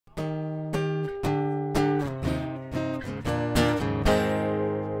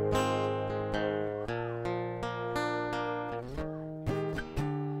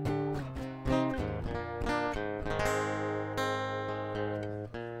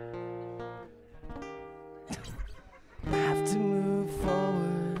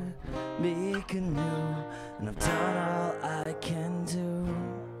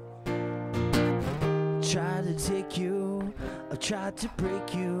to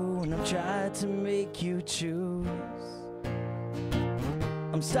break you, and I've tried to make you choose.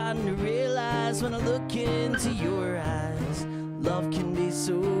 I'm starting to realize when I look into your eyes, love can be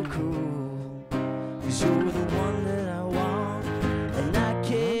so cruel. 'Cause you're the one that I want, and I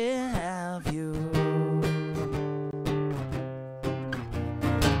can't have you.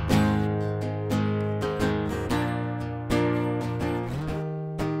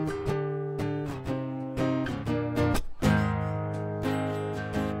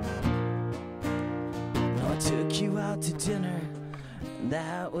 I took you out to dinner,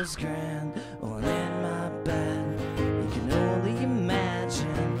 that was grand. All in my bed, you can only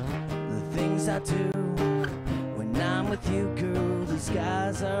imagine the things I do. When I'm with you, girl, the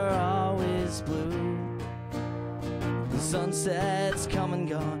skies are always blue. The sunset's come and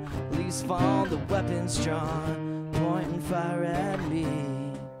gone, leaves fall, the weapons drawn, pointing fire at me.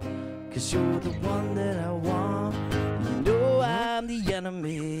 'Cause you're the one that I want, you know I'm the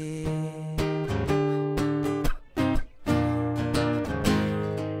enemy.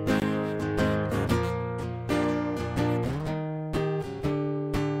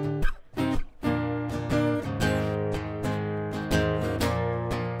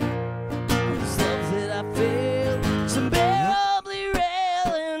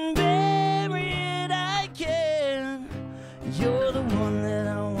 You're the one that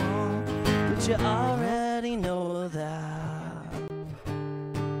I want, but you already know that.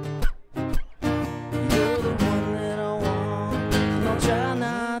 You're the one that I want, and I'll try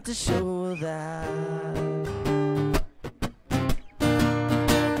not to show that.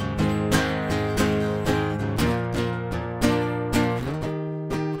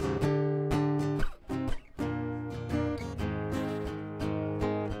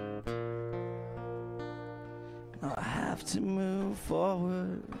 I have to move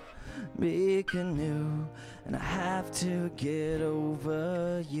forward, make anew, and I have to get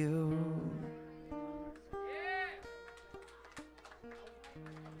over you.